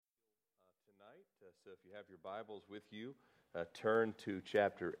So if you have your Bibles with you, turn to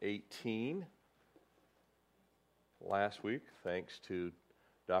chapter 18. Last week, thanks to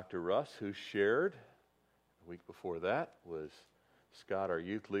Dr. Russ, who shared. The week before that was Scott, our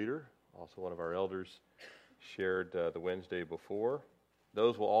youth leader, also one of our elders, shared the Wednesday before.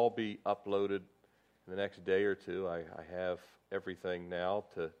 Those will all be uploaded in the next day or two. I have everything now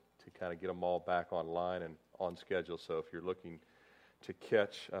to kind of get them all back online and on schedule. So if you're looking to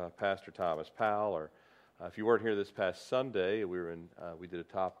catch Pastor Thomas Powell, or if you weren't here this past Sunday, we did a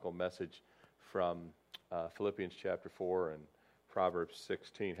topical message from Philippians chapter 4 and Proverbs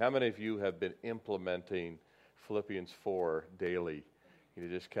 16. How many of you have been implementing Philippians 4 daily? You know,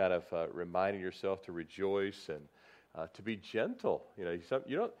 just kind of reminding yourself to rejoice and to be gentle. You know,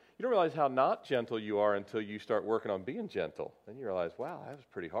 you don't realize how not gentle you are until you start working on being gentle. Then you realize, wow, that was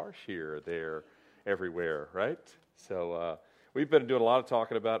pretty harsh here, there, everywhere, right? So we've been doing a lot of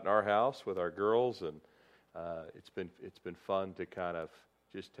talking about in our house with our girls, and it's been fun to kind of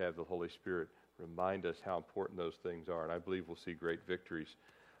just have the Holy Spirit remind us how important those things are, and I believe we'll see great victories.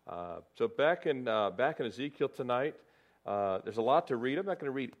 So back in Ezekiel tonight, there's a lot to read. I'm not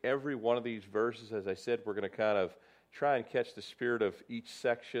going to read every one of these verses. As I said, we're going to kind of try and catch the spirit of each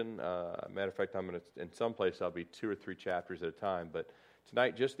section. Matter of fact, in some place I'll be 2 or 3 chapters at a time, but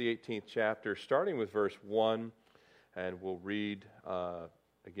tonight just the 18th chapter, starting with verse 1, and we'll read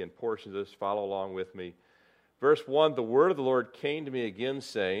again portions of this. Follow along with me. Verse 1, the word of the Lord came to me again,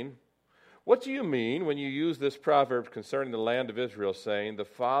 saying, what do you mean when you use this proverb concerning the land of Israel, saying, the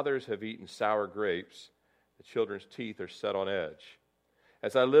fathers have eaten sour grapes, the children's teeth are set on edge?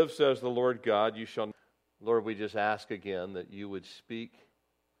 As I live, says the Lord God, you shall... Lord, we just ask again that you would speak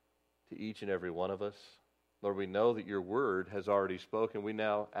to each and every one of us. Lord, we know that your word has already spoken. We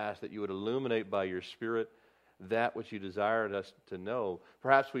now ask that you would illuminate by your Spirit that which you desired us to know.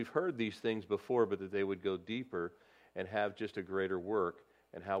 Perhaps we've heard these things before, but that they would go deeper and have just a greater work,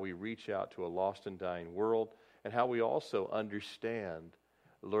 and how we reach out to a lost and dying world, and how we also understand,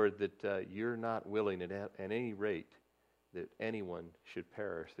 Lord, that you're not willing at any rate that anyone should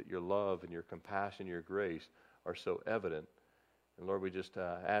perish, that your love and your compassion, your grace are so evident. And Lord, we just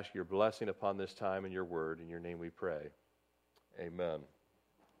ask your blessing upon this time and your word. In your name we pray. Amen.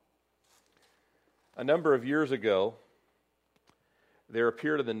 A number of years ago, there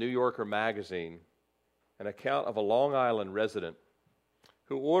appeared in the New Yorker magazine an account of a Long Island resident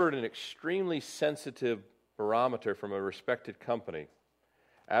who ordered an extremely sensitive barometer from a respected company,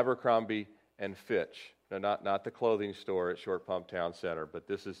 Abercrombie and Fitch. No, not the clothing store at Short Pump Town Center, but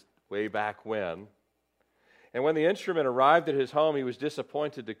this is way back when. And when the instrument arrived at his home, he was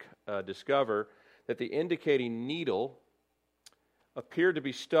disappointed to discover that the indicating needle appeared to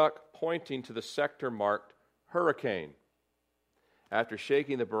be stuck pointing to the sector marked hurricane. After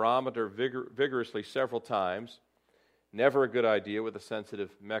shaking the barometer vigorously several times, never a good idea with a sensitive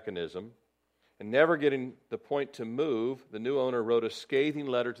mechanism, and never getting the point to move, the new owner wrote a scathing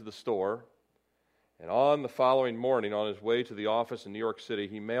letter to the store, and on the following morning, on his way to the office in New York City,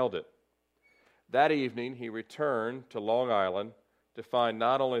 he mailed it. That evening, he returned to Long Island to find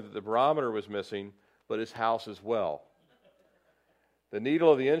not only that the barometer was missing, but his house as well. The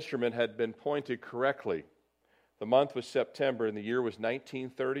needle of the instrument had been pointed correctly. The month was September, and the year was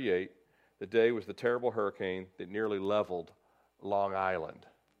 1938. The day was the terrible hurricane that nearly leveled Long Island.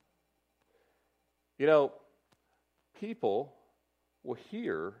 You know, people will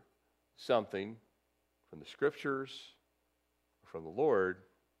hear something from the Scriptures, from the Lord,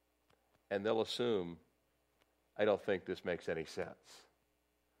 and they'll assume, I don't think this makes any sense,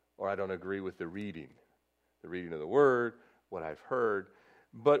 or I don't agree with the reading of the Word, what I've heard.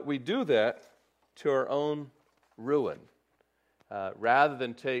 But we do that to our own ruin. Rather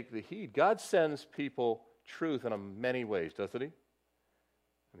than take the heed. God sends people truth in many ways, doesn't he?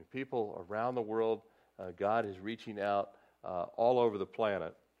 I mean, people around the world, God is reaching out all over the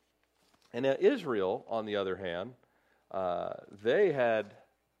planet. And now Israel, on the other hand, they had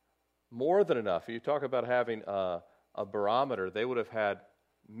more than enough. You talk about having a barometer, they would have had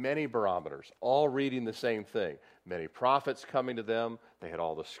many barometers, all reading the same thing. Many prophets coming to them. They had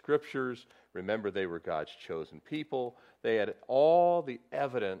all the Scriptures. Remember, they were God's chosen people. They had all the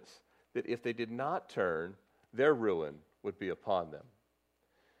evidence that if they did not turn, their ruin would be upon them.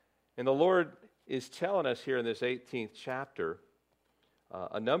 And the Lord is telling us here in this 18th chapter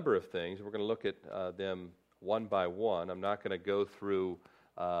a number of things. We're going to look at them one by one. I'm not going to go through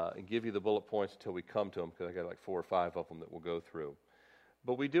and give you the bullet points until we come to them, because I got like 4 or 5 of them that we'll go through.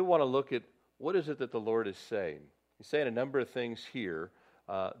 But we do want to look at what is it that the Lord is saying. He's saying a number of things here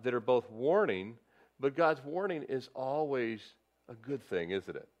that are both warning, but God's warning is always a good thing,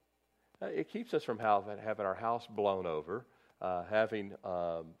 isn't it? It keeps us from having our house blown over, having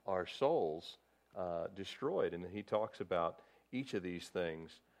our souls destroyed. And he talks about each of these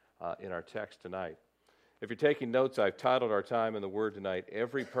things in our text tonight. If you're taking notes, I've titled our time in the Word tonight,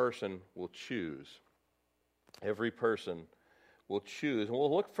 Every Person Will Choose. Every person will choose. And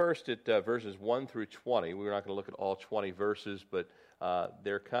we'll look first at verses 1 through 20. We're not going to look at all 20 verses, but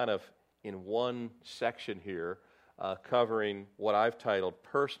they're kind of in one section here, covering what I've titled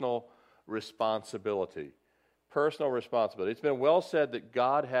Personal Responsibility. Personal responsibility. It's been well said that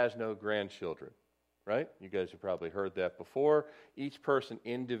God has no grandchildren, right? You guys have probably heard that before. Each person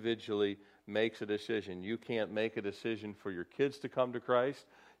individually makes a decision. You can't make a decision for your kids to come to Christ.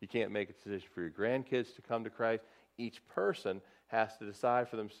 You can't make a decision for your grandkids to come to Christ. Each person has to decide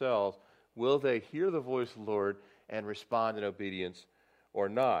for themselves, will they hear the voice of the Lord and respond in obedience or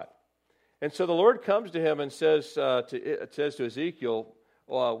not? And so the Lord comes to him and says to Ezekiel,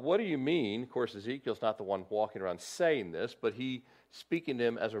 what do you mean? Of course, Ezekiel's not the one walking around saying this, but he speaking to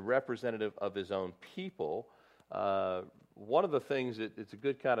him as a representative of his own people. One of the things it's a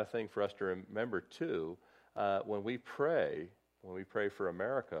good kind of thing for us to remember too, when we pray for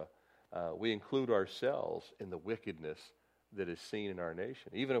America, we include ourselves in the wickedness that is seen in our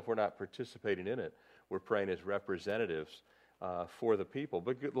nation. Even if we're not participating in it, we're praying as representatives for the people.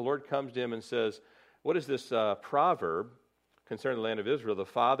 But the Lord comes to him and says, what is this proverb concerning the land of Israel? The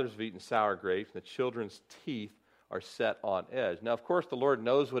fathers have eaten sour grapes, and the children's teeth are set on edge. Now, of course, the Lord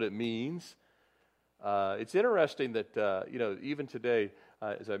knows what it means. It's interesting that, even today,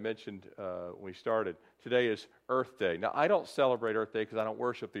 as I mentioned when we started, today is Earth Day. Now, I don't celebrate Earth Day because I don't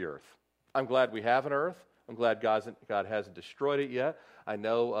worship the earth. I'm glad we have an earth. I'm glad God hasn't destroyed it yet. I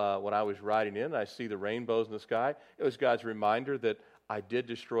know when I was riding in and I see the rainbows in the sky, it was God's reminder that I did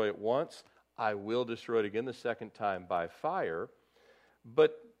destroy it once. I will destroy it again the second time by fire.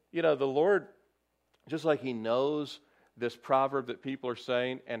 But, the Lord, just like he knows this proverb that people are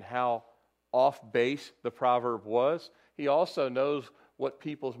saying and how off base the proverb was, he also knows what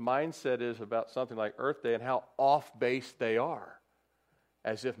people's mindset is about something like Earth Day and how off base they are,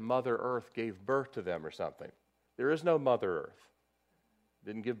 as if Mother Earth gave birth to them or something. There is no Mother Earth.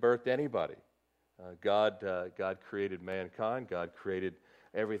 Didn't give birth to anybody. God created mankind. God created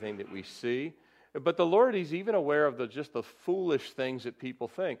everything that we see. But the Lord, he's even aware of just the foolish things that people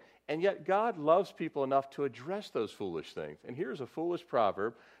think. And yet God loves people enough to address those foolish things. And here's a foolish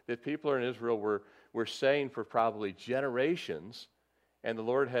proverb that people in Israel were saying for probably generations. And the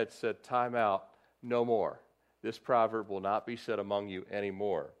Lord had said, time out, no more. This proverb will not be said among you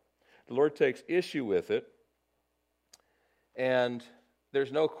anymore. The Lord takes issue with it. And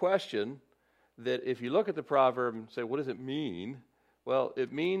there's no question that if you look at the proverb and say, what does it mean? Well,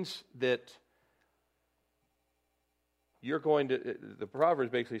 it means that the proverb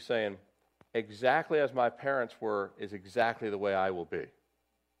is basically saying, exactly as my parents were is exactly the way I will be.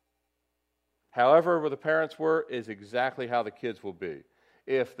 However the parents were is exactly how the kids will be.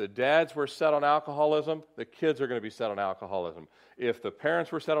 If the dads were set on alcoholism, the kids are going to be set on alcoholism. If the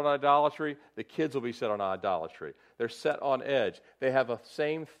parents were set on idolatry, the kids will be set on idolatry. They're set on edge. They have a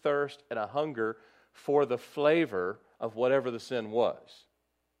same thirst and a hunger for the flavor of whatever the sin was.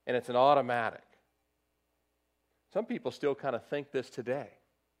 And it's an automatic. Some people still kind of think this today.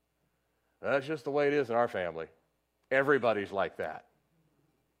 That's just the way it is in our family. Everybody's like that.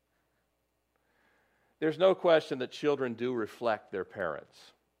 There's no question that children do reflect their parents.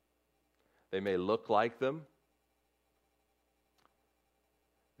 They may look like them.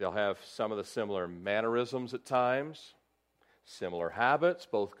 They'll have some of the similar mannerisms at times, similar habits,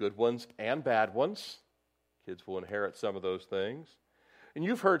 both good ones and bad ones. Kids will inherit some of those things. And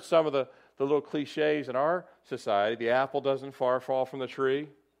you've heard some of the little cliches in our society. The apple doesn't far fall from the tree,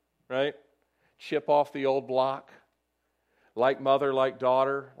 right? Chip off the old block. Like mother, like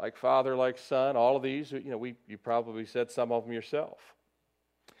daughter, like father, like son, all of these, you probably said some of them yourself.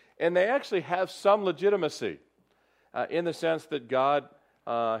 And they actually have some legitimacy in the sense that God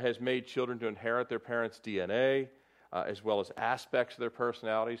has made children to inherit their parents' DNA, as well as aspects of their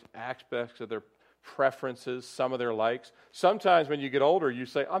personalities, aspects of their preferences, some of their likes. Sometimes when you get older, you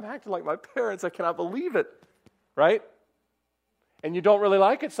say, I'm acting like my parents, I cannot believe it, right? And you don't really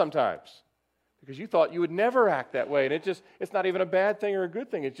like it sometimes, because you thought you would never act that way. And it's not even a bad thing or a good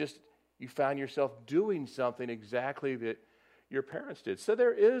thing. It's just you find yourself doing something exactly that your parents did. So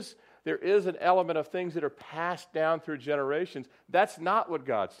there is an element of things that are passed down through generations. That's not what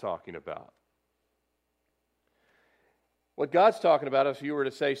God's talking about. What God's talking about is if you were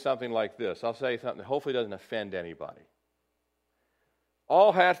to say something like this. I'll say something that hopefully doesn't offend anybody.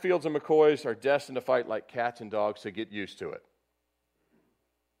 All Hatfields and McCoys are destined to fight like cats and dogs, so get used to it.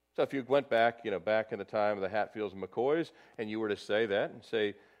 So if you went back, back in the time of the Hatfields and McCoys, and you were to say that and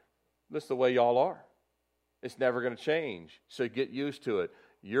say, this is the way y'all are. It's never going to change. So get used to it.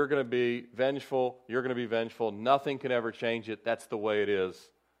 You're going to be vengeful. You're going to be vengeful. Nothing can ever change it. That's the way it is.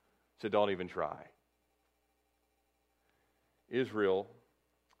 So don't even try. Israel,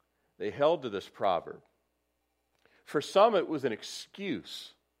 they held to this proverb. For some, it was an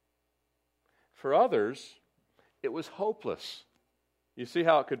excuse. For others, it was hopeless. You see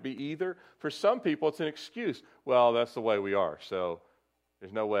how it could be either? For some people, it's an excuse. Well, that's the way we are, so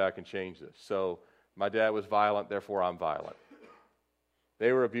there's no way I can change this. So my dad was violent, therefore I'm violent.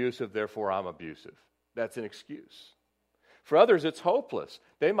 They were abusive, therefore I'm abusive. That's an excuse. For others, it's hopeless.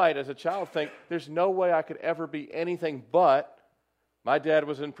 They might, as a child, think, there's no way I could ever be anything but my dad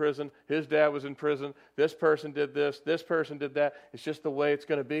was in prison, his dad was in prison, this person did this person did that. It's just the way it's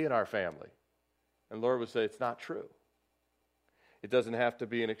going to be in our family. And the Lord would say, it's not true. It doesn't have to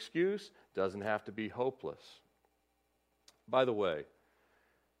be an excuse, doesn't have to be hopeless. By the way,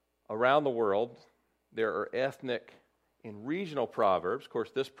 around the world, there are ethnic and regional proverbs. Of course,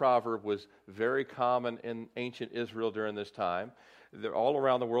 this proverb was very common in ancient Israel during this time. They're all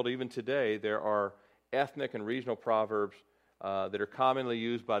around the world, even today, there are ethnic and regional proverbs that are commonly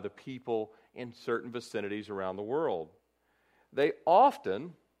used by the people in certain vicinities around the world. They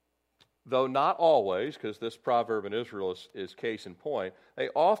often, though not always, because this proverb in Israel is case in point, they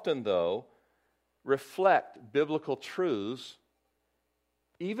often, though, reflect biblical truths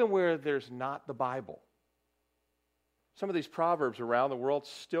even where there's not the Bible. Some of these proverbs around the world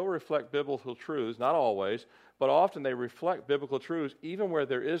still reflect biblical truths, not always, but often they reflect biblical truths even where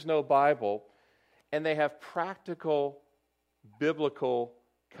there is no Bible, and they have practical biblical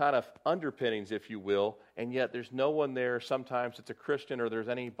kind of underpinnings, if you will, and yet there's no one there. Sometimes it's a Christian or there's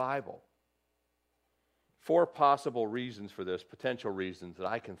any Bible. 4 possible reasons for this, potential reasons that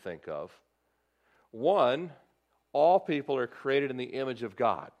I can think of. 1, all people are created in the image of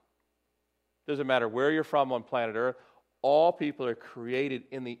God. Doesn't matter where you're from on planet Earth, all people are created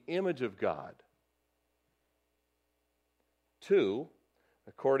in the image of God. 2,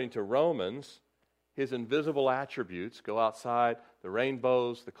 according to Romans, His invisible attributes go outside the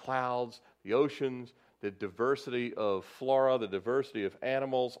rainbows, the clouds, the oceans, the diversity of flora, the diversity of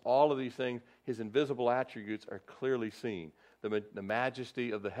animals, all of these things. His invisible attributes are clearly seen. The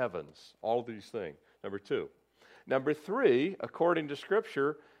majesty of the heavens, all of these things. Number 2. Number 3, according to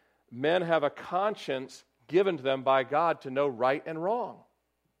Scripture, men have a conscience given to them by God to know right and wrong.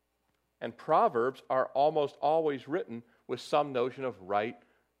 And Proverbs are almost always written with some notion of right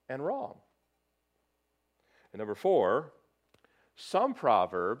and wrong. And number 4, some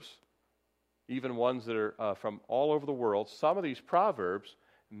Proverbs, even ones that are from all over the world, some of these Proverbs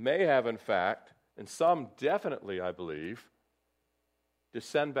may have, in fact, and some definitely, I believe,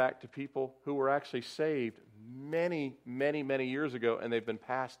 descend back to people who were actually saved many, many, many years ago, and they've been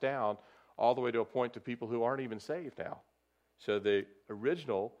passed down all the way to a point to people who aren't even saved now. So the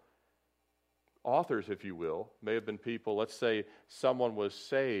original authors, if you will, may have been people, let's say someone was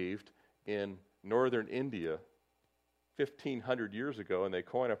saved in northern India 1,500 years ago, and they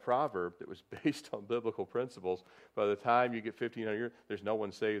coin a proverb that was based on biblical principles. By the time you get 1,500 years, there's no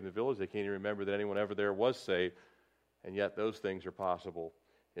one saved in the village. They can't even remember that anyone ever there was saved, and yet those things are possible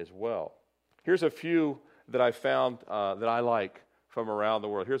as well. Here's a few that I found that I like from around the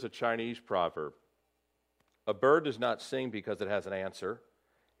world. Here's a Chinese proverb. A bird does not sing because it has an answer.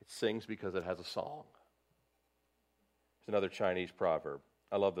 It sings because it has a song. It's another Chinese proverb.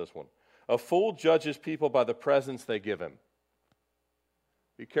 I love this one. A fool judges people by the presents they give him.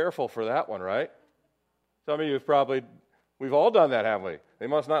 Be careful for that one, right? Some of you have we've all done that, haven't we? They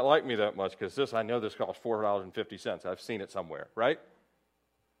must not like me that much because I know this costs $4.50. I've seen it somewhere, right?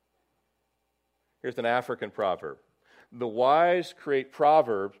 Here's an African proverb. The wise create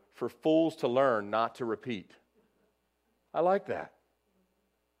proverbs for fools to learn, not to repeat. I like that.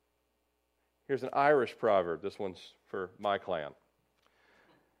 Here's an Irish proverb. This one's for my clan.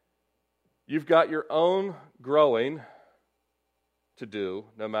 You've got your own growing to do,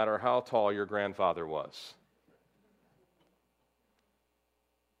 no matter how tall your grandfather was.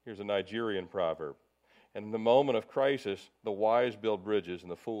 Here's a Nigerian proverb. In the moment of crisis, the wise build bridges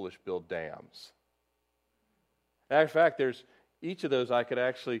and the foolish build dams. In fact, there's each of those I could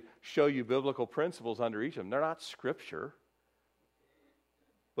actually show you biblical principles under each of them. They're not Scripture,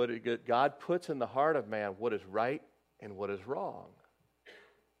 but God puts in the heart of man what is right and what is wrong.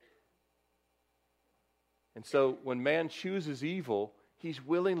 And so when man chooses evil, he's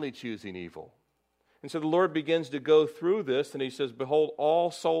willingly choosing evil. And so the Lord begins to go through this, and he says, behold,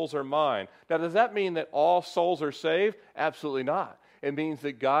 all souls are mine. Now, does that mean that all souls are saved? Absolutely not. It means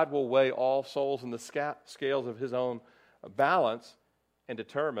that God will weigh all souls in the scales of his own balance and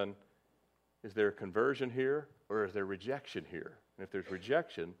determine, is there conversion here or is there rejection here? And if there's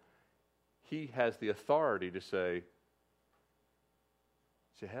rejection, he has the authority to say,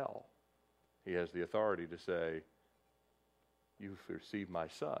 to hell. He has the authority to say, you've received my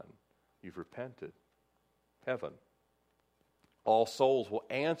son. You've repented. Heaven. All souls will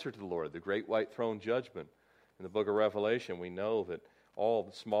answer to the Lord, the great white throne judgment. In the book of Revelation, we know that all,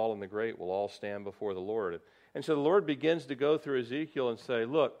 the small and the great, will all stand before the Lord. And so the Lord begins to go through Ezekiel and say,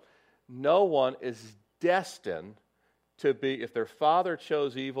 look, no one is destined to be, if their father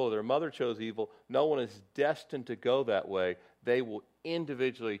chose evil, or their mother chose evil, no one is destined to go that way. They will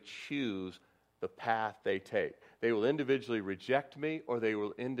individually choose the path they take. They will individually reject me, or they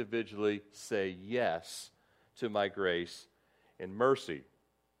will individually say yes to my grace and mercy.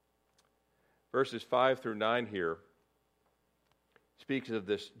 Verses 5 through 9 here speaks of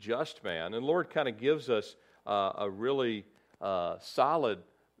this just man, and the Lord kind of gives us a really solid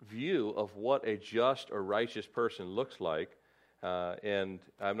view of what a just or righteous person looks like. And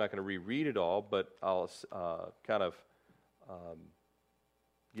I'm not going to reread it all, but I'll kind of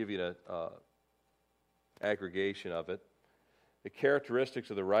give you an aggregation of it. The characteristics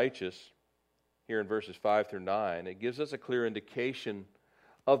of the righteous, here in verses 5 through 9, it gives us a clear indication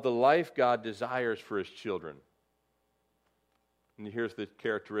of the life God desires for his children. And here's the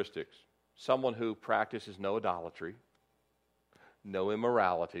characteristics. Someone who practices no idolatry, no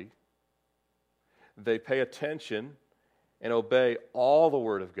immorality. They pay attention and obey all the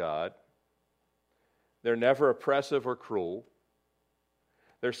Word of God. They're never oppressive or cruel.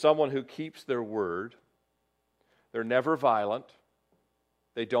 They're someone who keeps their word. They're never violent.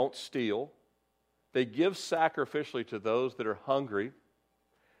 They don't steal. They give sacrificially to those that are hungry.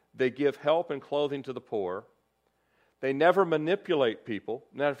 They give help and clothing to the poor. They never manipulate people.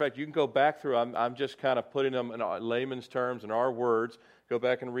 Matter of fact, you can go back through, I'm just kind of putting them in layman's terms, in our words. Go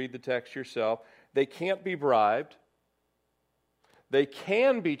back and read the text yourself. They can't be bribed. They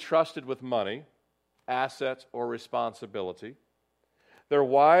can be trusted with money, assets, or responsibility. They're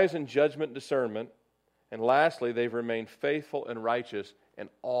wise in judgment and discernment. And lastly, they've remained faithful and righteous in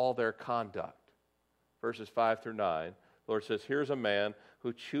all their conduct. Verses 5 through 9, the Lord says, here's a man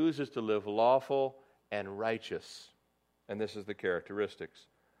who chooses to live lawful and righteous. And this is the characteristics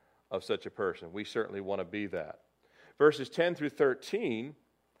of such a person. We certainly want to be that. Verses 10 through 13,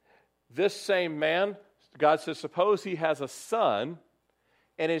 this same man, God says, suppose he has a son,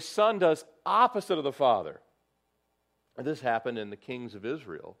 and his son does opposite of the father. And this happened in the kings of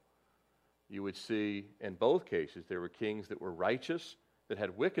Israel. You would see in both cases there were kings that were righteous, that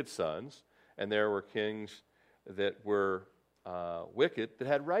had wicked sons, and there were kings that were wicked, that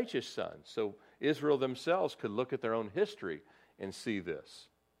had righteous sons. So Israel themselves could look at their own history and see this.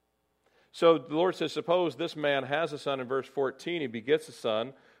 So the Lord says, suppose this man has a son. In verse 14, he begets a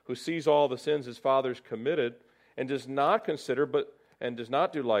son who sees all the sins his father's committed and does not consider, and does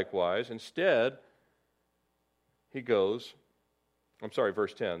not do likewise. Instead, he goes,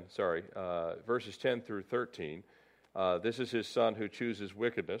 verse 10, verses 10 through 13. This is his son who chooses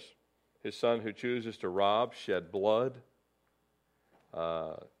wickedness, his son who chooses to rob, shed blood.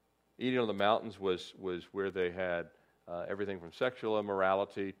 Eating on the mountains was where they had everything from sexual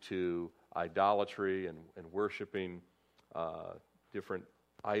immorality to idolatry and worshiping different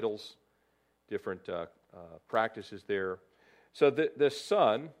idols, different practices there. So this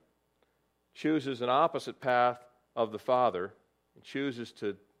son chooses an opposite path of the father, and chooses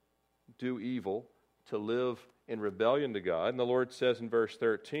to do evil, to live in rebellion to God. And the Lord says in verse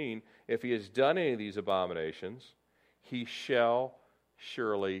 13, if he has done any of these abominations, he shall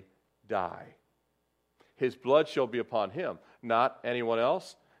surely die. His blood shall be upon him, not anyone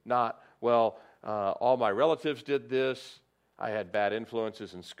else, not, all my relatives did this, I had bad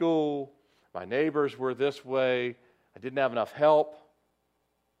influences in school, my neighbors were this way, I didn't have enough help.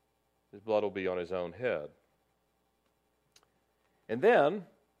 His blood will be on his own head. And then,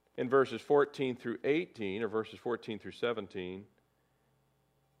 in verses 14 through 18, or verses 14 through 17,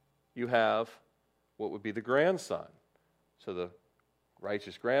 you have what would be the grandson. So the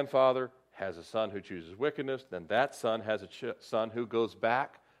righteous grandfather has a son who chooses wickedness, then that son has a son who goes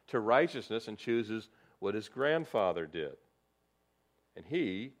back to righteousness and chooses what his grandfather did. And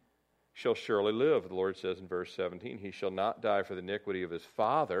he shall surely live, the Lord says in verse 17. He shall not die for the iniquity of his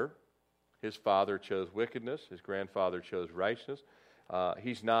father. His father chose wickedness, his grandfather chose righteousness.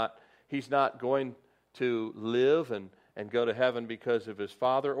 He's not going to live and go to heaven because of his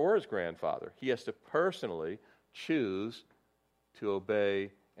father or his grandfather. He has to personally choose to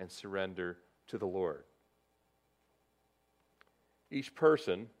obey and surrender to the Lord. Each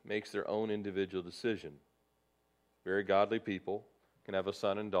person makes their own individual decision. Very godly people can have a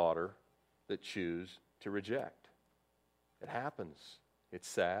son and daughter that choose to reject. It happens. It's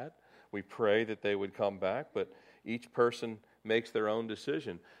sad. We pray that they would come back, but each person makes their own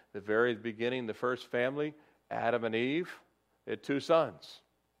decision. The very beginning, the first family, Adam and Eve, they had 2 sons.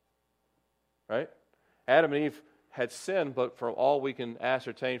 Right? Adam and Eve had sinned, but from all we can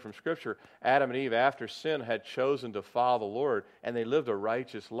ascertain from Scripture, Adam and Eve, after sin, had chosen to follow the Lord, and they lived a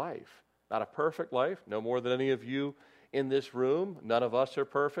righteous life. Not a perfect life, no more than any of you in this room. None of us are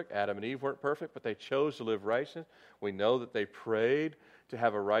perfect. Adam and Eve weren't perfect, but they chose to live righteous. We know that they prayed to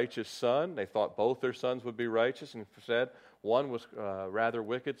have a righteous son. They thought both their sons would be righteous, and said one was rather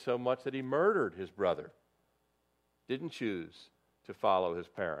wicked so much that he murdered his brother. Didn't choose to follow his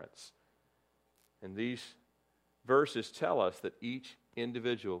parents. And these verses tell us that each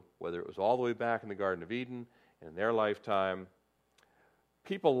individual, whether it was all the way back in the Garden of Eden, in their lifetime,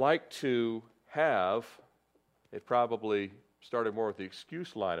 people like to have, it probably started more with the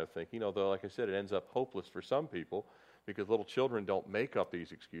excuse line of thinking, although, like I said, it ends up hopeless for some people because little children don't make up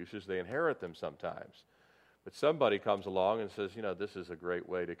these excuses. They inherit them sometimes. But somebody comes along and says, this is a great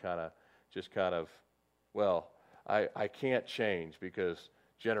way to well, I can't change because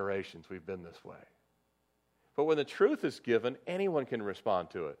generations we've been this way. But when the truth is given, anyone can respond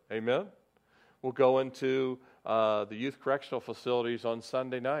to it. Amen? We'll go into the youth correctional facilities on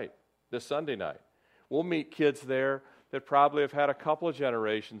this Sunday night. We'll meet kids there that probably have had a couple of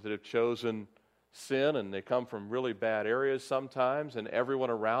generations that have chosen sin, and they come from really bad areas sometimes, and everyone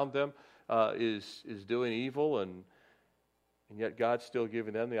around them is doing evil, and yet God's still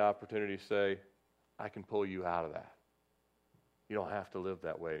giving them the opportunity to say, I can pull you out of that. You don't have to live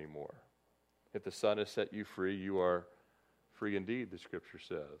that way anymore. If the Son has set you free, you are free indeed, the Scripture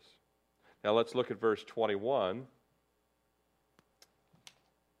says. Now let's look at verse 21.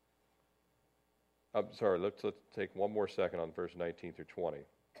 I'm sorry, let's take one more second on verse 19 through 20.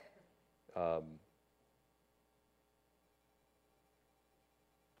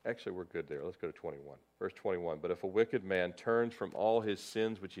 Actually, we're good there. Let's go to 21. Verse 21, but if a wicked man turns from all his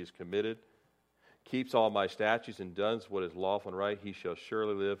sins which he has committed, keeps all my statutes and does what is lawful and right, he shall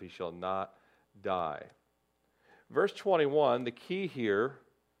surely live, he shall not die. Verse 21, the key here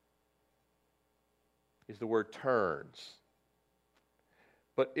is the word turns.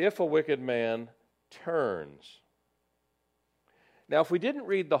 But if a wicked man turns. Now, if we didn't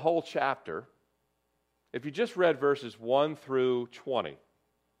read the whole chapter, if you just read verses 1 through 20,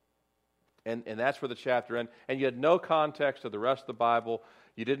 and that's where the chapter ends, and you had no context of the rest of the Bible,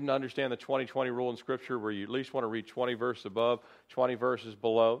 you didn't understand the 20-20 rule in Scripture where you at least want to read 20 verses above, 20 verses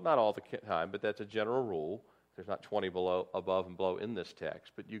below. Not all the time, but that's a general rule. There's not 20 above and below in this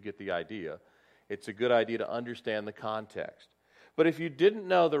text, but you get the idea. It's a good idea to understand the context. But if you didn't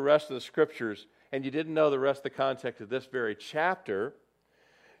know the rest of the Scriptures and you didn't know the rest of the context of this very chapter,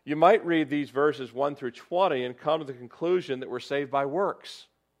 you might read these verses 1 through 20 and come to the conclusion that we're saved by works.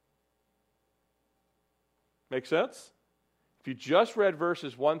 Make sense? If you just read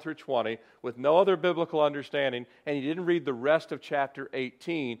verses 1 through 20 with no other biblical understanding and you didn't read the rest of chapter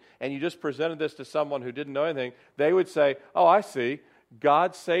 18 and you just presented this to someone who didn't know anything, they would say, oh, I see.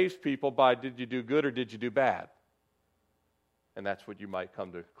 God saves people by did you do good or did you do bad? And that's what you might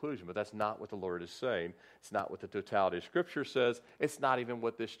come to a conclusion. But that's not what the Lord is saying. It's not what the totality of Scripture says. It's not even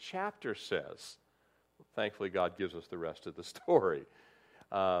what this chapter says. Thankfully, God gives us the rest of the story.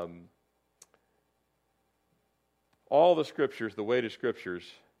 All the Scriptures, the weighted Scriptures,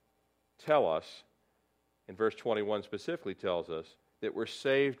 tell us, and verse 21 specifically tells us, that we're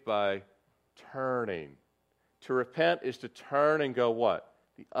saved by turning. To repent is to turn and go what?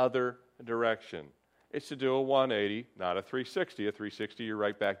 The other direction. It's to do a 180, not a 360. A 360, you're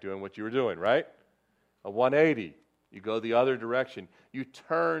right back doing what you were doing, right? A 180, you go the other direction. You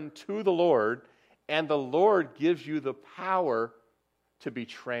turn to the Lord, and the Lord gives you the power to be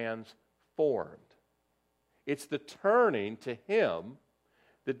transformed. It's the turning to Him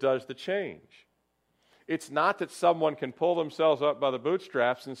that does the change. It's not that someone can pull themselves up by the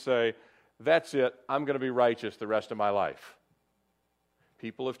bootstraps and say, that's it, I'm going to be righteous the rest of my life.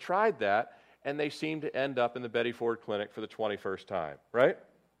 People have tried that, and they seem to end up in the Betty Ford Clinic for the 21st time, right?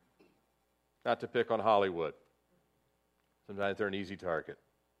 Not to pick on Hollywood. Sometimes they're an easy target.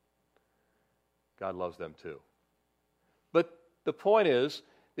 God loves them too. But the point is,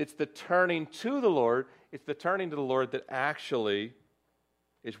 it's the turning to the Lord, it's the turning to the Lord that actually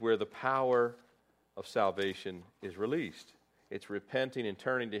is where the power of salvation is released. It's repenting and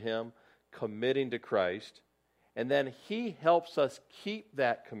turning to Him, committing to Christ, and then He helps us keep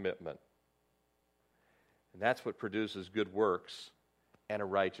that commitment. And that's what produces good works and a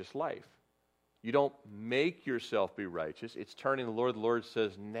righteous life. You don't make yourself be righteous. It's turning to the Lord. The Lord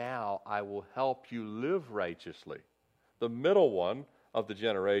says, now I will help you live righteously. The middle one of the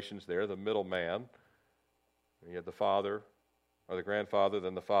generations there, the middle man, you have the father or the grandfather,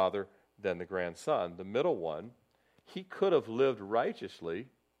 then the father, then the grandson. The middle one, he could have lived righteously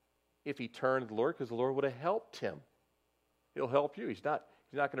if he turned to the Lord, because the Lord would have helped him. He'll help you. He's not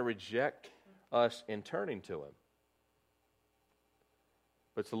going to reject us in turning to him.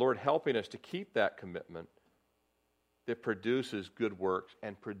 But it's the Lord helping us to keep that commitment that produces good works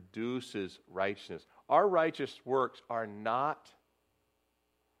and produces righteousness. Our righteous works are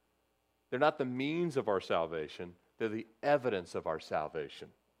they're not the means of our salvation, they're the evidence of our salvation.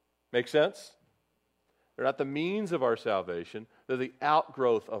 Make sense? They're not the means of our salvation, they're the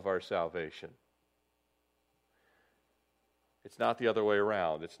outgrowth of our salvation. It's not the other way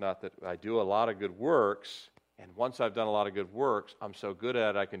around. It's not that I do a lot of good works, and once I've done a lot of good works, I'm so good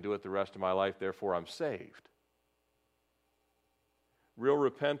at it I can do it the rest of my life, therefore I'm saved. Real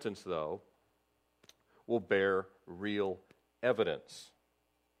repentance, though, will bear real evidence.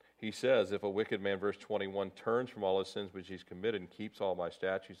 He says, if a wicked man, verse 21, turns from all his sins which he's committed and keeps all my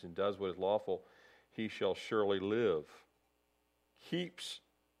statutes and does what is lawful, he shall surely live. Keeps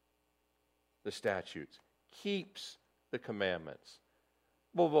the statutes. Keeps the commandments.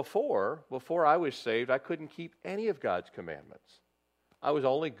 Well, before I was saved, I couldn't keep any of God's commandments. I was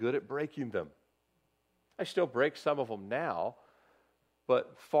only good at breaking them. I still break some of them now,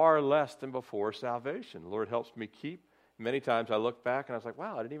 but far less than before salvation. The Lord helps me keep. Many times I look back and I was like,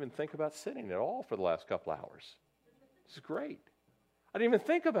 wow, I didn't even think about sinning at all for the last couple hours. This is great. I didn't even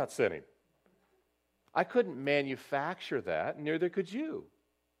think about sinning. I couldn't manufacture that, neither could you.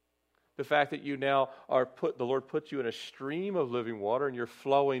 The fact that you now the Lord puts you in a stream of living water and you're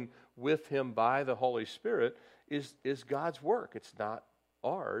flowing with Him by the Holy Spirit is God's work. It's not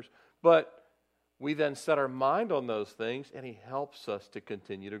ours. But we then set our mind on those things and He helps us to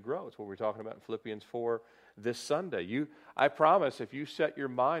continue to grow. It's what we're talking about in Philippians 4 this Sunday. I promise if you set your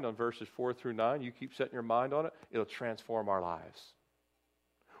mind on verses 4 through 9, you keep setting your mind on it, it'll transform our lives.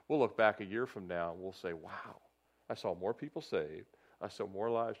 We'll look back a year from now and we'll say, wow, I saw more people saved. I saw more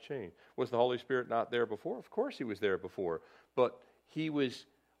lives changed. Was the Holy Spirit not there before? Of course He was there before. But He was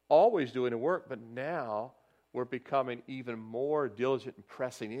always doing the work, but now we're becoming even more diligent and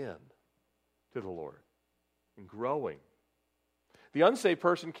pressing in to the Lord and growing. The unsaved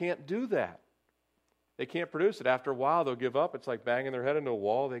person can't do that. They can't produce it. After a while, they'll give up. It's like banging their head into a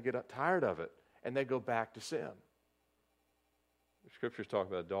wall. They get tired of it, and they go back to sin. The Scriptures talk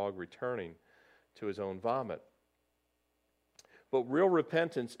about a dog returning to his own vomit. But real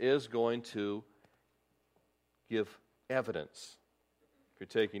repentance is going to give evidence. If you're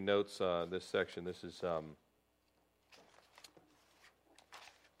taking notes, this section, this is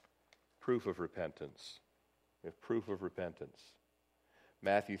proof of repentance. We have proof of repentance.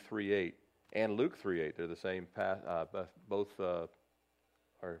 Matthew 3:8 and Luke 3:8, they're the same. Both are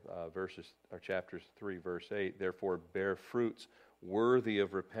chapters 3, verse 8. Therefore, bear fruits worthy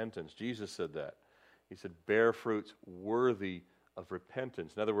of repentance. Jesus said that. He said, bear fruits worthy of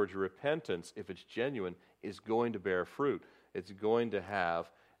repentance. In other words, your repentance, if it's genuine, is going to bear fruit. It's going to have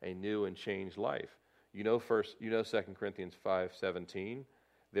a new and changed life. You know 2 Corinthians 5:17.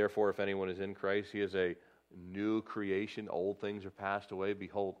 Therefore, if anyone is in Christ, he is a new creation. Old things are passed away.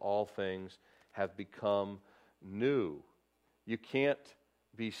 Behold, all things have become new. You can't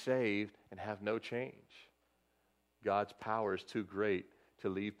be saved and have no change. God's power is too great to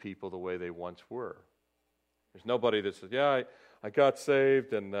leave people the way they once were. There's nobody that says, yeah, I got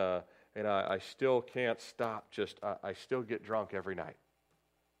saved and I still can't stop. I still get drunk every night.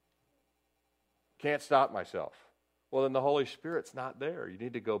 Can't stop myself. Well, then the Holy Spirit's not there. You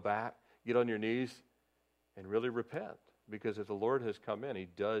need to go back, get on your knees, and really repent. Because if the Lord has come in, He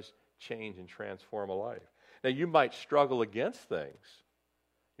does change and transform a life. Now, you might struggle against things.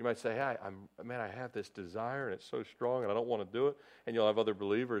 You might say, hey, I have this desire and it's so strong and I don't want to do it. And you'll have other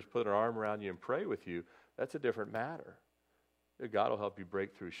believers put an arm around you and pray with you. That's a different matter. God will help you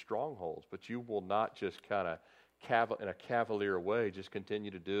break through strongholds, but you will not just kind of in a cavalier way just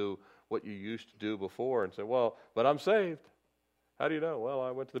continue to do what you used to do before and say, well, but I'm saved. How do you know? Well, I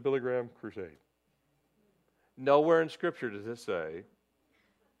went to the Billy Graham crusade. Nowhere in Scripture does it say,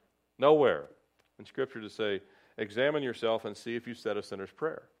 nowhere in Scripture does it say, examine yourself and see if you said a sinner's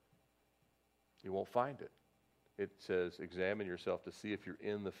prayer. You won't find it. It says, examine yourself to see if you're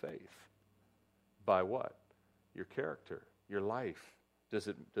in the faith. By what? Your character, your life. Does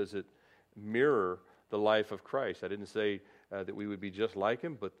it mirror the life of Christ? I didn't say that we would be just like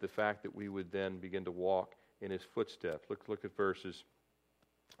Him, but the fact that we would then begin to walk in His footsteps. Look at verses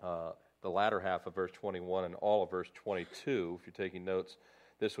the latter half of verse 21 and all of verse 22, if you're taking notes,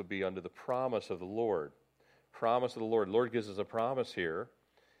 this would be under the promise of the Lord. Promise of the Lord. The Lord gives us a promise here.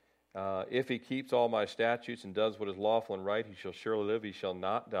 If he keeps all my statutes and does what is lawful and right, he shall surely live, he shall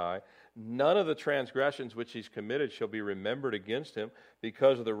not die. None of the transgressions which he's committed shall be remembered against him.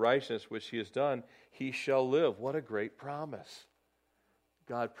 Because of the righteousness which he has done, he shall live. What a great promise.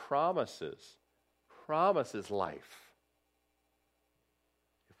 God promises life.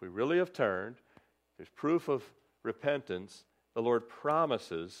 If we really have turned, there's proof of repentance, the Lord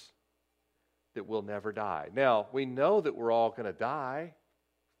promises that we'll never die. Now, we know that we're all going to die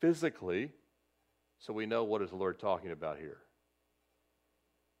physically, so we know what is the Lord talking about here.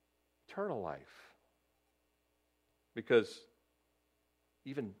 Eternal life. Because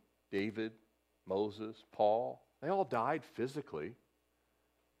even David, Moses, Paul, they all died physically.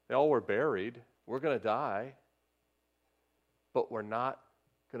 They all were buried. We're going to die. But we're not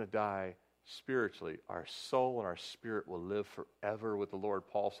going to die spiritually. Our soul and our spirit will live forever with the Lord.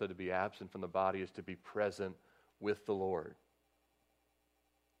 Paul said to be absent from the body is to be present with the Lord.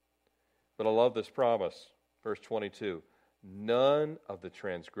 But I love this promise. Verse 22. None of the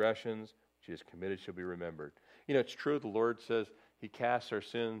transgressions which he has committed shall be remembered. You know, it's true, the Lord says he casts our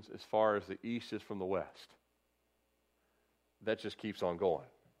sins as far as the east is from the west. That just keeps on going,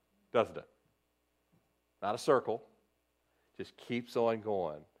 doesn't it? Not a circle. Just keeps on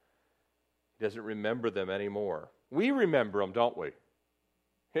going. He doesn't remember them anymore. We remember them, don't we?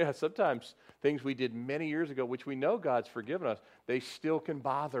 Yeah, sometimes things we did many years ago, which we know God's forgiven us, they still can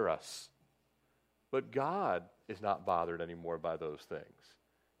bother us. But God is not bothered anymore by those things.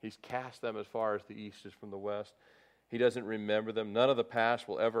 He's cast them as far as the east is from the west. He doesn't remember them. None of the past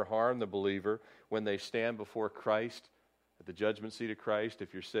will ever harm the believer when they stand before Christ at the judgment seat of Christ.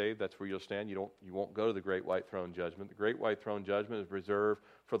 If you're saved, that's where you'll stand. You won't go to the great white throne judgment. The great white throne judgment is reserved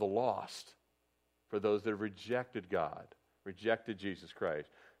for the lost, for those that have rejected God, rejected Jesus Christ.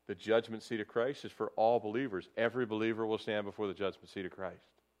 The judgment seat of Christ is for all believers. Every believer will stand before the judgment seat of Christ.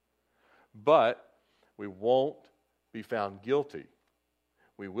 But we won't be found guilty.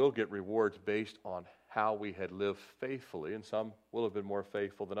 We will get rewards based on how we had lived faithfully, and some will have been more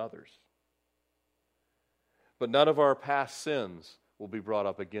faithful than others. But none of our past sins will be brought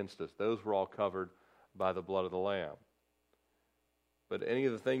up against us. Those were all covered by the blood of the Lamb. But any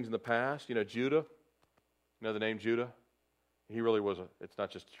of the things in the past, Judah, the name Judah? He really was it's not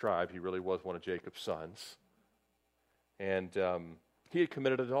just a tribe, he really was one of Jacob's sons. And he had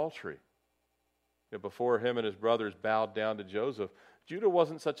committed adultery. Before him and his brothers bowed down to Joseph, Judah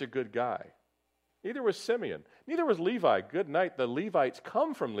wasn't such a good guy. Neither was Simeon. Neither was Levi. Good night. The Levites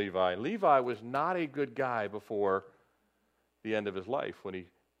come from Levi. Levi was not a good guy before the end of his life when he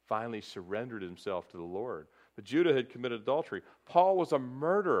finally surrendered himself to the Lord. But Judah had committed adultery. Paul was a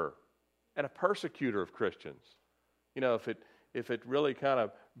murderer and a persecutor of Christians. If it really kind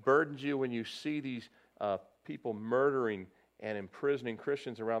of burdens you when you see these people murdering and imprisoning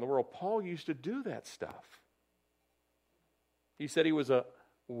Christians around the world, Paul used to do that stuff. He said he was a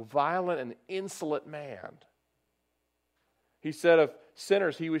violent and insolent man. He said of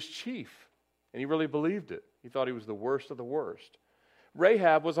sinners he was chief, and he really believed it. He thought he was the worst of the worst.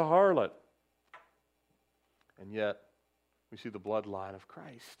 Rahab was a harlot. And yet, we see the bloodline of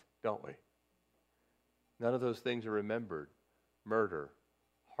Christ, don't we? None of those things are remembered. Murder,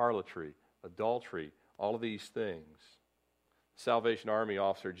 harlotry, adultery, all of these things. Salvation Army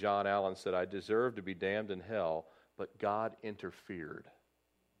officer John Allen said, "I deserve to be damned in hell, but God interfered."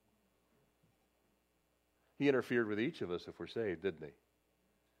 He interfered with each of us if we're saved, didn't he?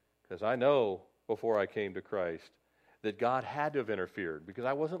 Because I know before I came to Christ that God had to have interfered because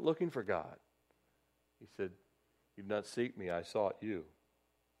I wasn't looking for God. He said, "You did not seek me, I sought you."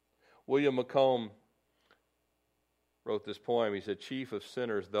 William McComb wrote this poem. He said, "Chief of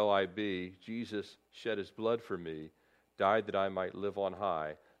sinners though I be, Jesus shed his blood for me, died that I might live on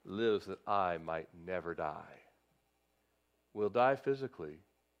high, lives that I might never die." We'll die physically,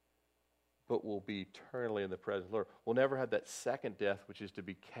 but we'll be eternally in the presence of the Lord. We'll never have that second death, which is to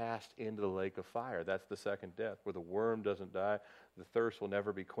be cast into the lake of fire. That's the second death, where the worm doesn't die. The thirst will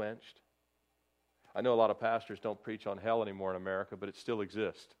never be quenched. I know a lot of pastors don't preach on hell anymore in America, but it still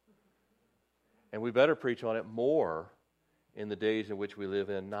exists. And we better preach on it more in the days in which we live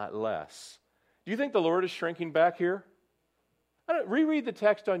in, not less. Do you think the Lord is shrinking back here? Reread the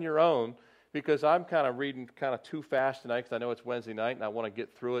text on your own, because I'm kind of reading kind of too fast tonight because I know it's Wednesday night and I want to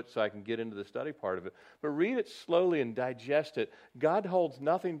get through it so I can get into the study part of it. But read it slowly and digest it. God holds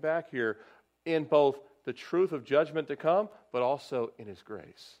nothing back here in both the truth of judgment to come, but also in his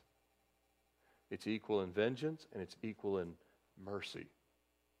grace. It's equal in vengeance and it's equal in mercy.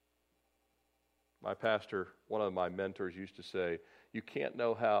 My pastor, one of my mentors, used to say, you can't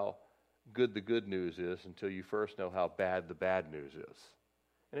know how good the good news is until you first know how bad the bad news is.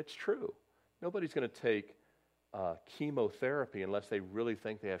 And it's true. Nobody's going to take chemotherapy unless they really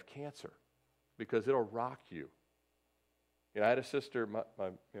think they have cancer, because it'll rock you. I had a sister, my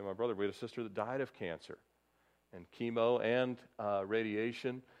brother, we had a sister that died of cancer. And chemo and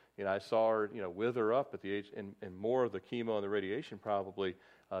radiation, I saw her, wither up at the age, and more of the chemo and the radiation probably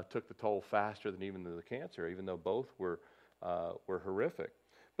took the toll faster than even the cancer, even though both were horrific.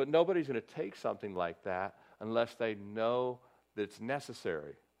 But nobody's going to take something like that unless they know that it's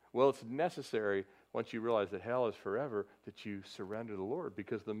necessary. Well, it's necessary once you realize that hell is forever, that you surrender to the Lord.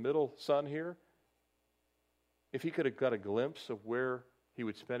 Because the middle son here, if he could have got a glimpse of where he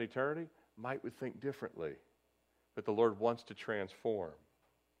would spend eternity, might would think differently. But the Lord wants to transform.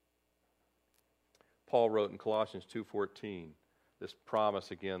 Paul wrote in Colossians 2:14, this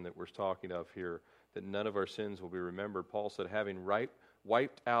promise again that we're talking of here, that none of our sins will be remembered. Paul said, having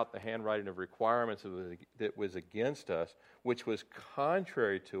wiped out the handwriting of requirements that was against us, which was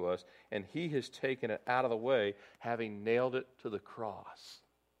contrary to us, and he has taken it out of the way, having nailed it to the cross.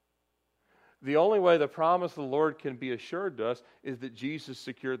 The only way the promise of the Lord can be assured to us is that Jesus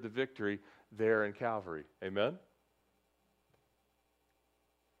secured the victory there in Calvary. Amen?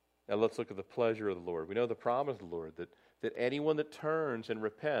 Now let's look at the pleasure of the Lord. We know the promise of the Lord, that anyone that turns and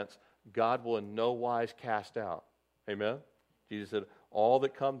repents, God will in no wise cast out. Amen? Jesus said, all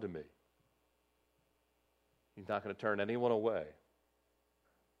that come to me. He's not going to turn anyone away.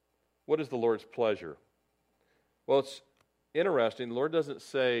 What is the Lord's pleasure? Well, it's interesting. The Lord doesn't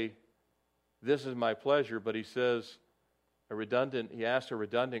say, this is my pleasure, but he says he asks a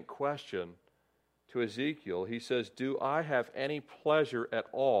redundant question to Ezekiel. He says, do I have any pleasure at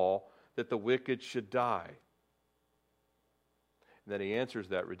all that the wicked should die? And then he answers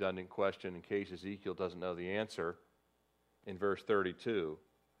that redundant question in case Ezekiel doesn't know the answer in verse 32.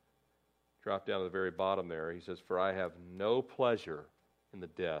 Drop down to the very bottom there. He says, for I have no pleasure in the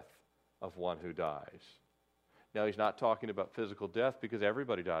death of one who dies. Now, he's not talking about physical death, because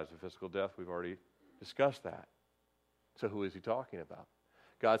everybody dies of physical death. We've already discussed that. So who is he talking about?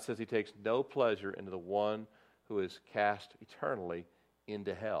 God says he takes no pleasure into the one who is cast eternally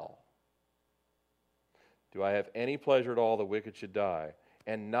into hell. Do I have any pleasure at all the wicked should die?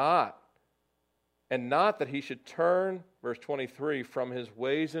 And not that he should turn, verse 23, from his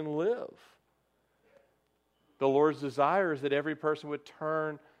ways and live. The Lord's desire is that every person would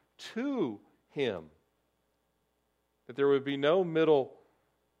turn to him. That there would be no middle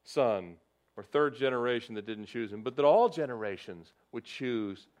son or third generation that didn't choose him, but that all generations would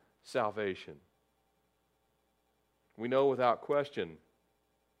choose salvation. We know without question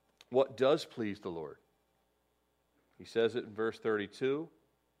what does please the Lord. He says it in verse 32,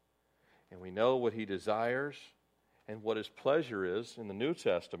 and we know what he desires and what his pleasure is in the New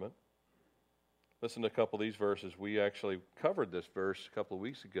Testament. Listen to a couple of these verses. We actually covered this verse a couple of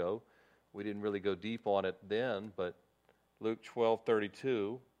weeks ago. We didn't really go deep on it then, but Luke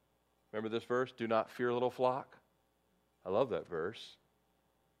 12:32. Remember this verse? Do not fear, little flock. I love that verse.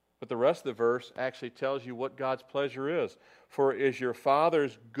 But the rest of the verse actually tells you what God's pleasure is. For it is your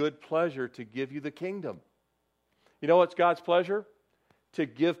Father's good pleasure to give you the kingdom. You know what's God's pleasure? To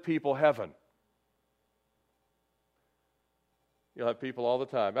give people heaven. You'll have people all the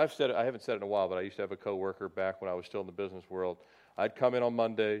time. I haven't said it in a while, but I used to have a coworker back when I was still in the business world. I'd come in on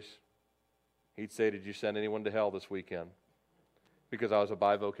Mondays. He'd say, did you send anyone to hell this weekend? Because I was a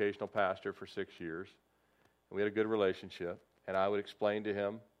bivocational pastor for 6 years. And we had a good relationship. And I would explain to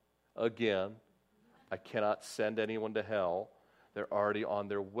him, again, I cannot send anyone to hell. They're already on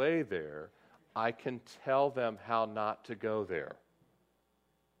their way there. I can tell them how not to go there.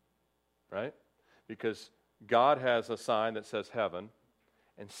 Right? Because God has a sign that says heaven,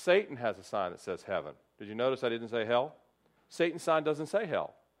 and Satan has a sign that says heaven. Did you notice I didn't say hell? Satan's sign doesn't say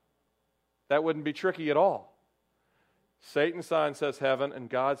hell. That wouldn't be tricky at all. Satan's sign says heaven, and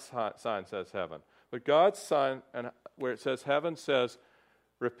God's sign says heaven. But God's sign, and where it says heaven, says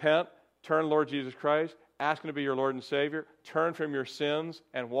repent, turn to Lord Jesus Christ, ask Him to be your Lord and Savior, turn from your sins,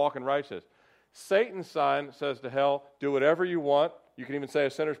 and walk in righteousness. Satan's sign says to hell, do whatever you want. You can even say a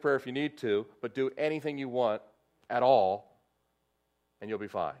sinner's prayer if you need to, but do anything you want at all, and you'll be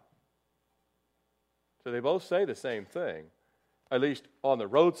fine. So they both say the same thing, at least on the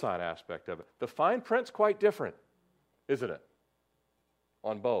road sign aspect of it. The fine print's quite different, isn't it?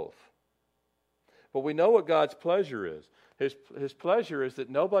 On both. But we know what God's pleasure is. His pleasure is that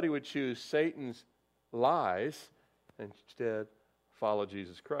nobody would choose Satan's lies and instead follow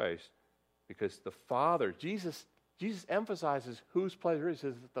Jesus Christ. Because the Father, Jesus Jesus emphasizes whose pleasure it is. He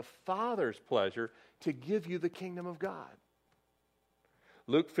says it's the Father's pleasure to give you the kingdom of God.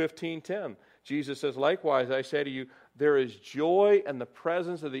 Luke 15:10, Jesus says, likewise, I say to you, there is joy in the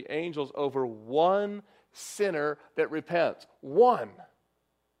presence of the angels over one sinner that repents. One.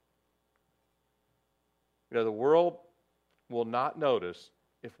 You know, the world will not notice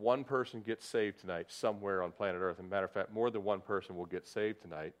if one person gets saved tonight somewhere on planet Earth. As a matter of fact, more than one person will get saved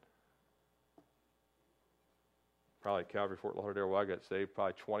tonight. Probably Calvary Fort Lauderdale, where I got saved,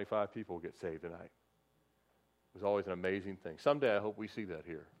 probably 25 people will get saved tonight. It was always an amazing thing. Someday I hope we see that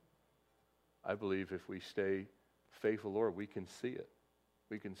here. I believe if we stay faithful, Lord, we can see it.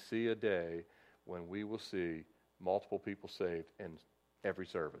 We can see a day when we will see multiple people saved in every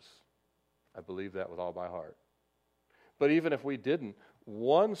service. I believe that with all my heart. But even if we didn't,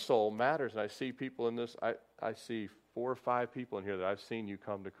 one soul matters. And I see people in this, I see 4 or 5 people in here that I've seen you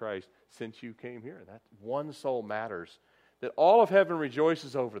come to Christ since you came here. That one soul matters. That all of heaven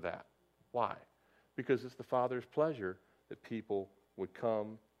rejoices over that. Why? Because it's the Father's pleasure that people would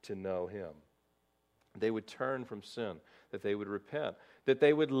come to know Him. They would turn from sin, that they would repent, that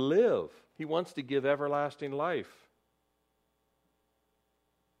they would live. He wants to give everlasting life.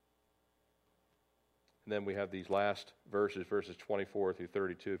 And then we have these last verses 24 through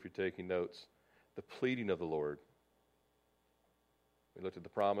 32, if you're taking notes. The pleading of the Lord. We looked at the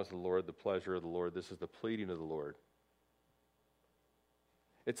promise of the Lord, the pleasure of the Lord. This is the pleading of the Lord.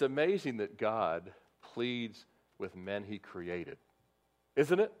 It's amazing that God pleads with men He created.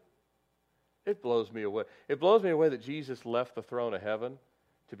 Isn't it? It blows me away. It blows me away that Jesus left the throne of heaven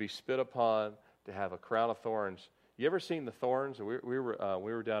to be spit upon, to have a crown of thorns. You ever seen the thorns? We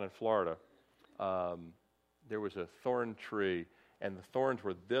were down in Florida. There was a thorn tree, and the thorns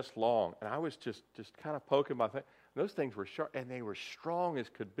were this long. And I was just kind of poking my thing. Those things were sharp, and they were strong as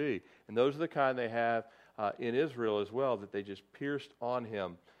could be. And those are the kind they have in Israel as well, that they just pierced on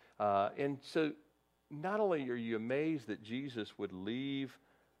Him. And so not only are you amazed that Jesus would leave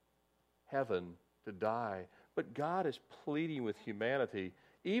heaven to die, but God is pleading with humanity,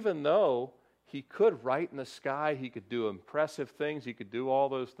 even though He could write in the sky, He could do impressive things, He could do all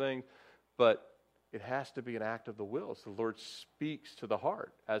those things, but it has to be an act of the will. So the Lord speaks to the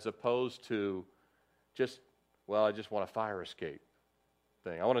heart, as opposed to just, well, I just want a fire escape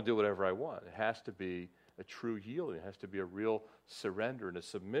thing. I want to do whatever I want. It has to be a true yielding. It has to be a real surrender and a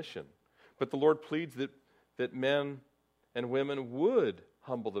submission. But the Lord pleads that men and women would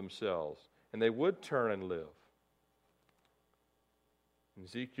humble themselves, and they would turn and live.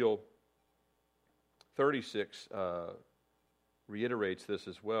 Ezekiel 36 reiterates this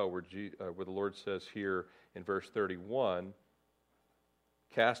as well, where the Lord says here in verse 31,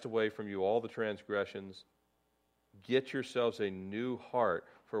 cast away from you all the transgressions, get yourselves a new heart,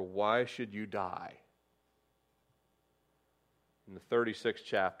 for why should you die? In the 36th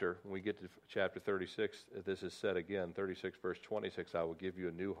chapter, when we get to chapter 36, this is said again, 36 verse 26, I will give you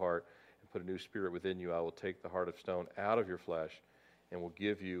a new heart and put a new spirit within you. I will take the heart of stone out of your flesh and will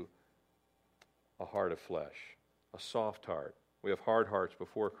give you a heart of flesh, a soft heart. We have hard hearts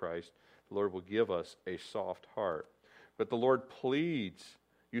before Christ. The Lord will give us a soft heart. But the Lord pleads.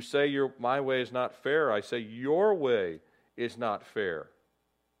 You say my way is not fair. I say your way is not fair.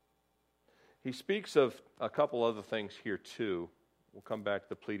 He speaks of a couple other things here too. We'll come back to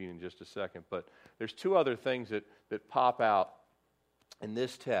the pleading in just a second. But there's 2 other things that pop out in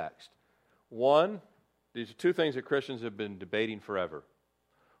this text. One, these are 2 things that Christians have been debating forever.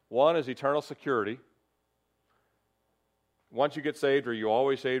 One is eternal security. Once you get saved, are you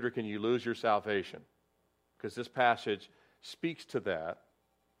always saved, or can you lose your salvation? Because this passage speaks to that,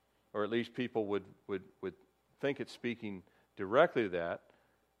 or at least people would think it's speaking directly to that.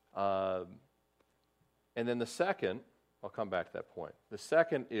 And then the second, I'll come back to that point. The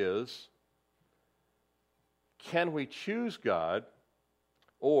second is, can we choose God,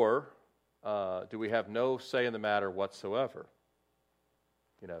 or do we have no say in the matter whatsoever?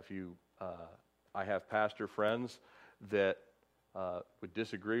 You know, I have pastor friends that would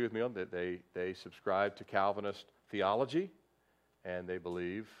disagree with me on that. They subscribe to Calvinist theology, and they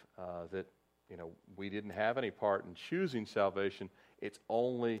believe that, you know, we didn't have any part in choosing salvation. It's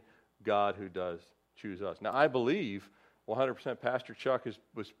only God who does choose us. Now, I believe 100% Pastor Chuck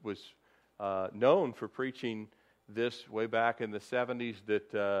was known for preaching this way back in the 70s,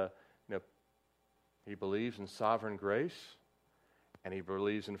 that you know, he believes in sovereign grace and he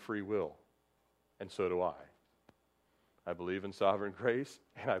believes in free will, and so do I. I believe in sovereign grace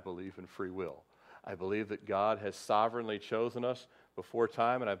and I believe in free will. I believe that God has sovereignly chosen us before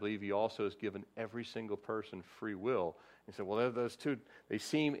time, and I believe He also has given every single person free will. He said, well, those 2, they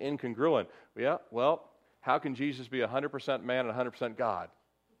seem incongruent. Yeah, well, How can Jesus be 100% man and 100% God?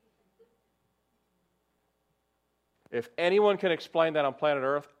 If anyone can explain that on planet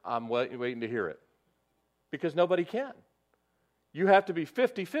Earth, I'm waiting to hear it. Because nobody can. You have to be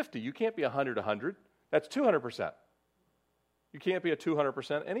 50-50. You can't be 100-100. That's 200%. You can't be a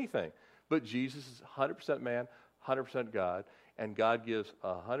 200% anything. But Jesus is 100% man, 100% God, and God gives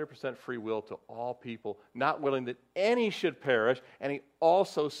 100% free will to all people, not willing that any should perish, and He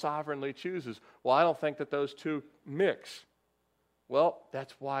also sovereignly chooses. Well, I don't think that those two mix. Well,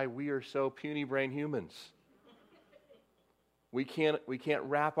 that's why we are so puny-brain humans. We can't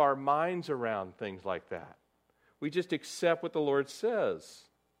wrap our minds around things like that. We just accept what the Lord says.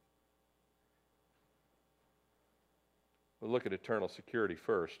 We'll look at eternal security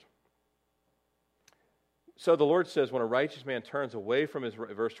first. So the Lord says, when a righteous man turns away from his,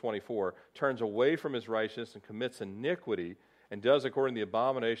 verse 24, turns away from his righteousness and commits iniquity and does according to the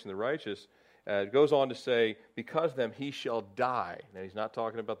abomination of the righteous, it goes on to say, because of them he shall die. Now he's not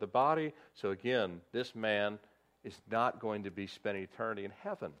talking about the body, so again, this man is not going to be spending eternity in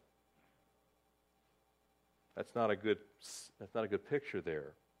heaven. That's not a good picture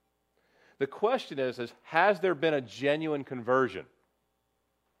there. The question is has there been a genuine conversion?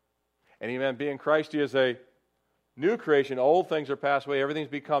 Any man be in Christ, he is a new creation. Old things are passed away, everything's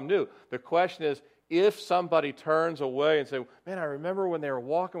become new. The question is, if somebody turns away and say, man, I remember when they were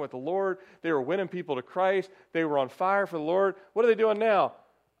walking with the Lord, they were winning people to Christ, they were on fire for the Lord, what are they doing now?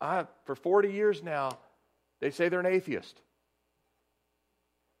 For 40 years now, they say they're an atheist.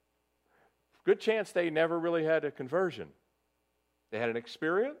 Good chance they never really had a conversion. They had an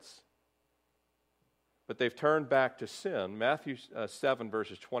experience, but they've turned back to sin. Matthew 7,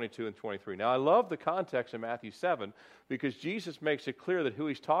 verses 22 and 23. Now, I love the context of Matthew 7 because Jesus makes it clear that who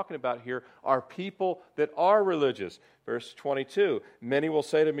he's talking about here are people that are religious. Verse 22, many will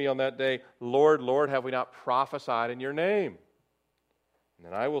say to me on that day, Lord, Lord, have we not prophesied in your name? And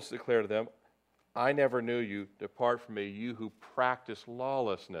then I will declare to them, I never knew you. Depart from me, you who practice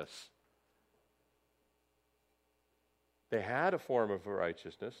lawlessness. They had a form of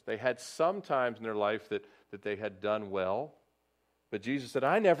righteousness. They had some times in their life that they had done well. But Jesus said,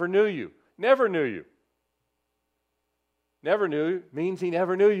 I never knew you. Never knew you. Never knew you means he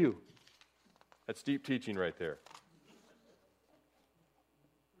never knew you. That's deep teaching right there.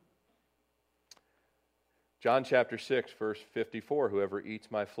 John chapter 6, verse 54, whoever eats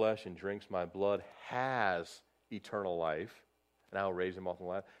my flesh and drinks my blood has eternal life, and I will raise him up in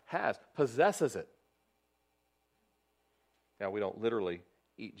life. Possesses it. Now, we don't literally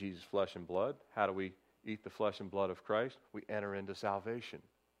eat Jesus' flesh and blood. How do we eat the flesh and blood of Christ? We enter into salvation.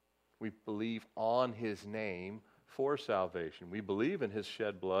 We believe on his name for salvation. We believe in his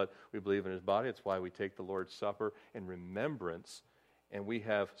shed blood. We believe in his body. It's why we take the Lord's Supper in remembrance, and we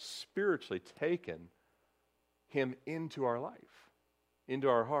have spiritually taken him into our life, into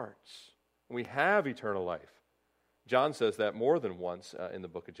our hearts. We have eternal life. John says that more than once in the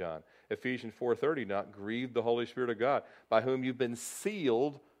book of John. Ephesians 4:30, not grieve the Holy Spirit of God, by whom you've been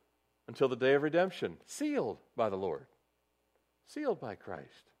sealed until the day of redemption. Sealed by the Lord. Sealed by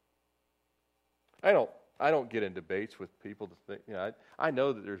Christ. I don't get in debates with people that think, I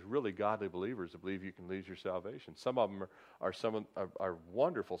know that there's really godly believers that believe you can lose your salvation. Some of them are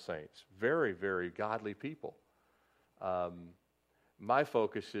wonderful saints, very, very godly people. My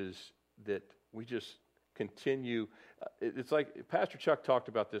focus is that we just continue. It's like Pastor Chuck talked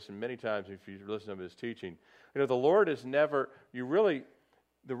about this, and many times if you listen to his teaching, the Lord is never,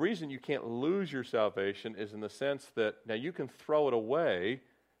 the reason you can't lose your salvation is in the sense that, now you can throw it away,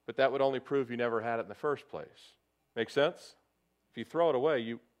 but that would only prove you never had it in the first place. Make sense? If you throw it away,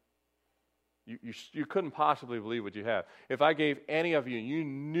 you couldn't possibly believe what you have. If I gave any of you, you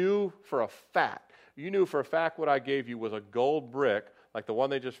knew for a fact what I gave you was a gold brick, like the one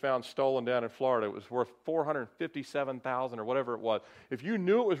they just found stolen down in Florida. It was worth $457,000 or whatever it was. If you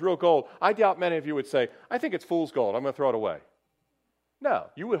knew it was real gold, I doubt many of you would say, I think it's fool's gold, I'm going to throw it away. No,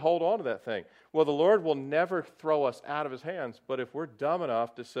 you would hold on to that thing. Well, the Lord will never throw us out of his hands, but if we're dumb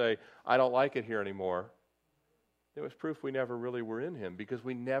enough to say, I don't like it here anymore, it was proof we never really were in him because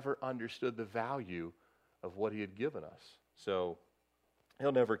we never understood the value of what he had given us. So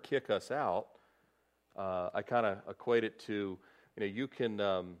he'll never kick us out. I kind of equate it to, you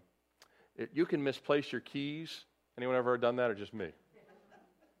can misplace your keys. Anyone ever done that or just me?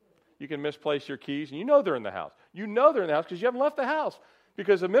 You can misplace your keys and you know they're in the house. You know they're in the house because you haven't left the house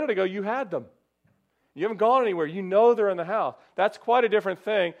because a minute ago you had them. You haven't gone anywhere. You know they're in the house. That's quite a different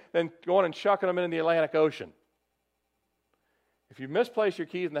thing than going and chucking them in the Atlantic Ocean. If you misplace your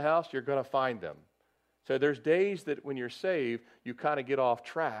keys in the house, you're going to find them. So there's days that when you're saved, you kind of get off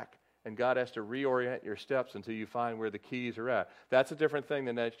track And God has to reorient your steps until you find where the keys are at. That's a different thing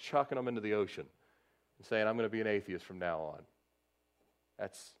than that chucking them into the ocean and saying, I'm going to be an atheist from now on.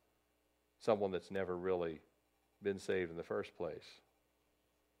 That's someone that's never really been saved in the first place.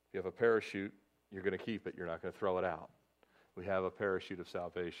 If you have a parachute, you're going to keep it. You're not going to throw it out. We have a parachute of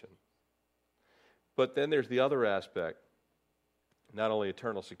salvation. But then there's the other aspect, not only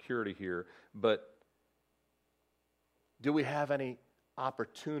eternal security here, but do we have any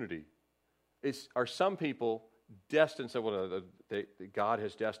opportunity? Are some people destined, so God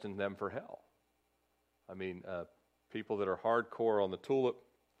has destined them for hell? I mean, people that are hardcore on the tulip,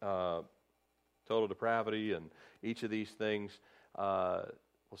 total depravity, and each of these things.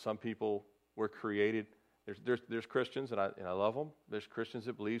 Some people were created. There's Christians, and I love them. There's Christians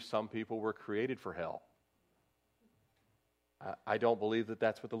that believe some people were created for hell. I don't believe that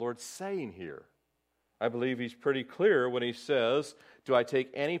that's what the Lord's saying here. I believe He's pretty clear when He says, "Do I take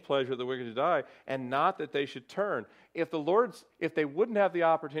any pleasure that the wicked to die, and not that they should turn?" If they wouldn't have the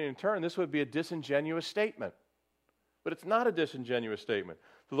opportunity to turn, this would be a disingenuous statement. But it's not a disingenuous statement.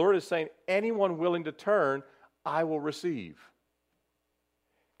 The Lord is saying, anyone willing to turn, I will receive.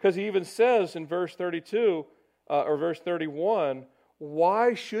 Because He even says in verse 32 or verse 31,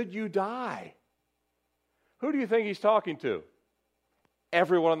 why should you die? Who do you think He's talking to?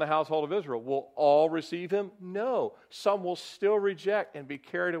 Everyone in the household of Israel. Will all receive Him? No. Some will still reject and be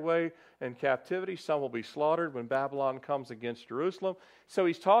carried away in captivity. Some will be slaughtered when Babylon comes against Jerusalem. So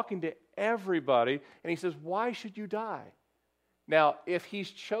He's talking to everybody, and He says, why should you die? Now, if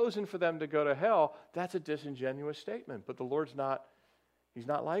He's chosen for them to go to hell, that's a disingenuous statement. But the Lord's not, He's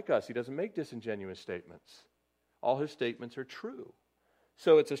not like us. He doesn't make disingenuous statements. All His statements are true.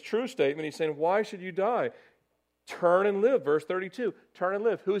 So it's a true statement. He's saying, why should you die? Turn and live. Verse 32, turn and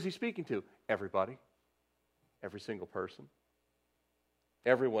live. Who is He speaking to? Everybody. Every single person.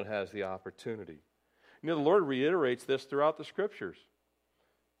 Everyone has the opportunity. You know, the Lord reiterates this throughout the Scriptures.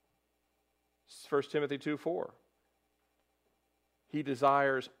 1 Timothy 2:4. He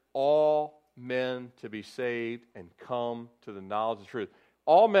desires all men to be saved and come to the knowledge of the truth.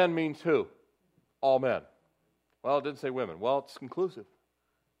 All men means who? All men. Well, it didn't say women. Well, it's inclusive.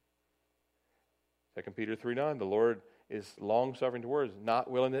 2 Peter 3:9, the Lord is long-suffering towards us,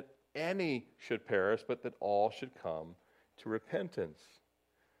 not willing that any should perish, but that all should come to repentance.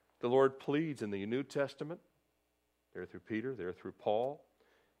 The Lord pleads in the New Testament, there through Peter, there through Paul,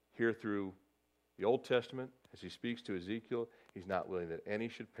 here through the Old Testament, as He speaks to Ezekiel, He's not willing that any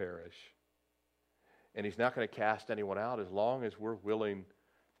should perish. And He's not going to cast anyone out as long as we're willing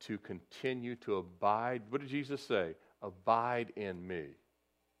to continue to abide. What did Jesus say? Abide in me.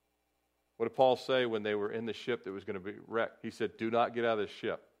 What did Paul say when they were in the ship that was going to be wrecked? He said, do not get out of this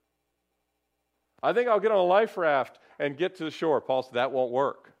ship. I think I'll get on a life raft and get to the shore. Paul said, that won't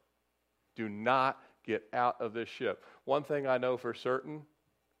work. Do not get out of this ship. One thing I know for certain,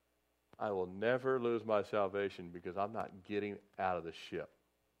 I will never lose my salvation because I'm not getting out of the ship.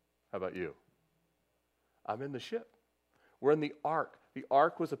 How about you? I'm in the ship. We're in the ark. The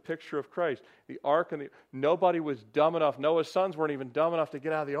ark was a picture of Christ. The ark nobody was dumb enough. Noah's sons weren't even dumb enough to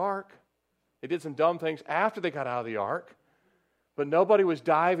get out of the ark. They did some dumb things after they got out of the ark. But nobody was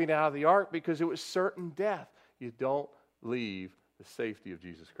diving out of the ark because it was certain death. You don't leave the safety of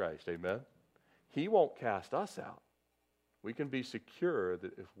Jesus Christ. Amen? He won't cast us out. We can be secure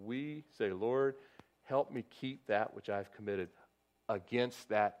that if we say, Lord, help me keep that which I've committed against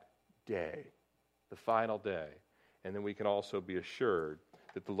that day, the final day. And then we can also be assured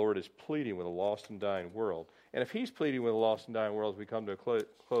that the Lord is pleading with a lost and dying world. And if He's pleading with a lost and dying world as we come to a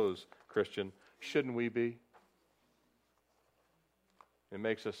close, Christian, shouldn't we be? It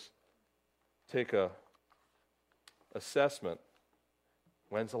makes us take a assessment.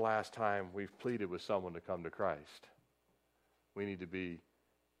 When's the last time we've pleaded with someone to come to Christ? We need to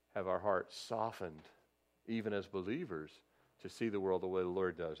have our hearts softened, even as believers, to see the world the way the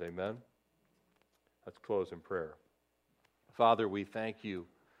Lord does. Amen? Let's close in prayer. Father, we thank You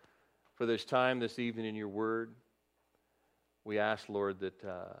for this time this evening in Your Word. We ask, Lord, that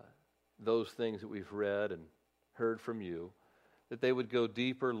those things that we've read and heard from You, that they would go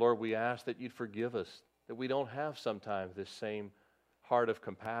deeper. Lord, we ask that You'd forgive us, that we don't have sometimes this same heart of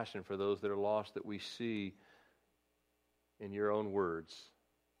compassion for those that are lost that we see in Your own words.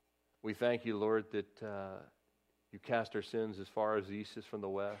 We thank You, Lord, that You cast our sins as far as the east is from the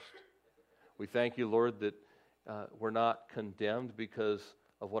west. We thank You, Lord, that we're not condemned because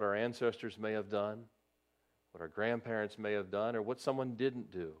of what our ancestors may have done, what our grandparents may have done, or what someone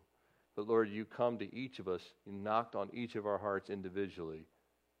didn't do. But Lord, You come to each of us, You knocked on each of our hearts individually,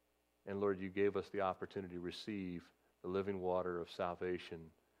 and Lord, You gave us the opportunity to receive the living water of salvation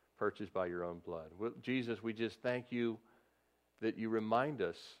purchased by your own blood. Jesus, we just thank you that you remind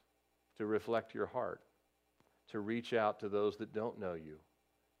us to reflect your heart, to reach out to those that don't know you,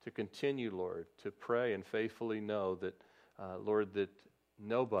 to continue, Lord, to pray and faithfully know that, Lord, that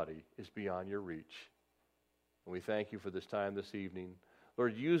nobody is beyond your reach. And we thank you for this time this evening.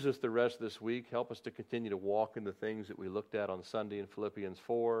 Lord, use us the rest of this week. Help us to continue to walk in the things that we looked at on Sunday in Philippians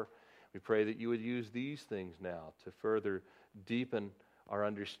 4. We pray that you would use these things now to further deepen our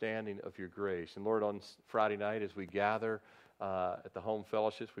understanding of your grace. And Lord, on Friday night as we gather at the home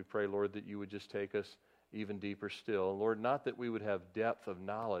fellowships, we pray, Lord, that you would just take us even deeper still. And Lord, not that we would have depth of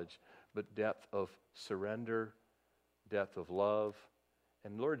knowledge, but depth of surrender, depth of love.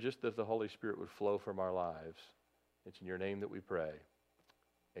 And Lord, just that the Holy Spirit would flow from our lives. It's in your name that we pray.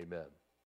 Amen.